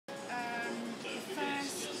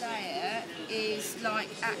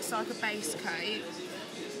acts like a base coat,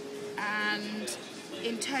 and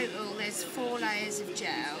in total there's 4 layers of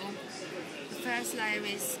gel. The first layer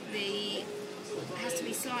has to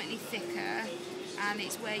be slightly thicker, and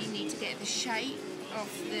it's where you need to get the shape of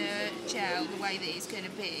the gel the way that it's going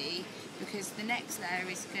to be, because the next layer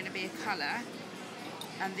is going to be a colour,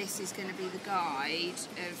 and this is going to be the guide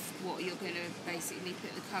of what you're going to basically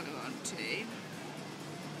put the colour onto.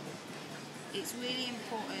 It's really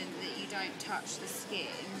important that you don't touch the skin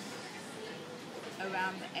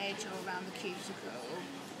around the edge or around the cuticle,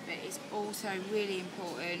 but it's also really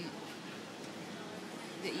important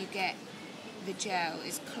that you get the gel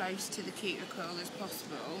as close to the cuticle as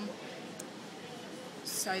possible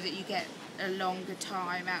so that you get a longer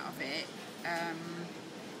time out of it,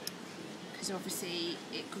 because obviously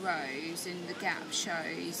it grows and the gap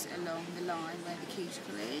shows along the line where the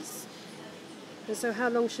cuticle is. And so how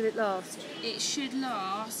long should it last? It should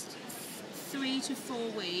last 3 to 4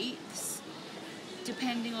 weeks,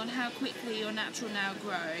 depending on how quickly your natural nail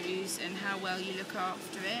grows and how well you look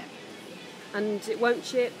after it. And it won't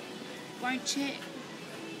chip? Won't chip,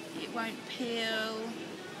 it won't peel,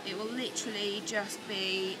 it will literally just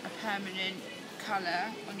be a permanent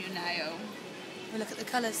colour on your nail. We'll look at the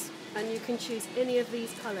colours. And you can choose any of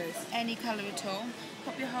these colours? Any colour at all.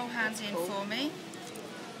 Pop your whole hands in for me.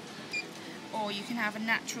 Or you can have a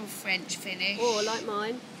natural French finish. Or, like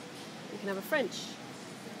mine, you can have a French.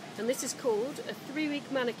 And this is called a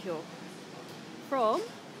 3-week manicure from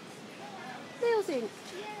Nails Inc.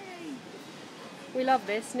 Yay! We love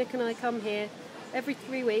this. Nick and I come here every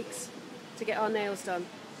 3 weeks to get our nails done.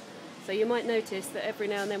 So you might notice that every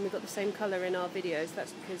now and then we've got the same colour in our videos.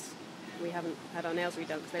 That's because we haven't had our nails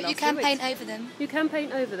redone. But you can paint over them. You can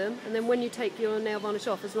paint over them, and then when you take your nail varnish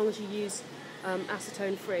off, as long as you use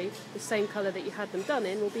acetone free, the same colour that you had them done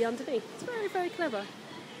in will be underneath. It's very, very clever.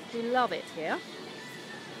 We love it here.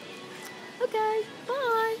 Okay,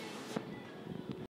 bye.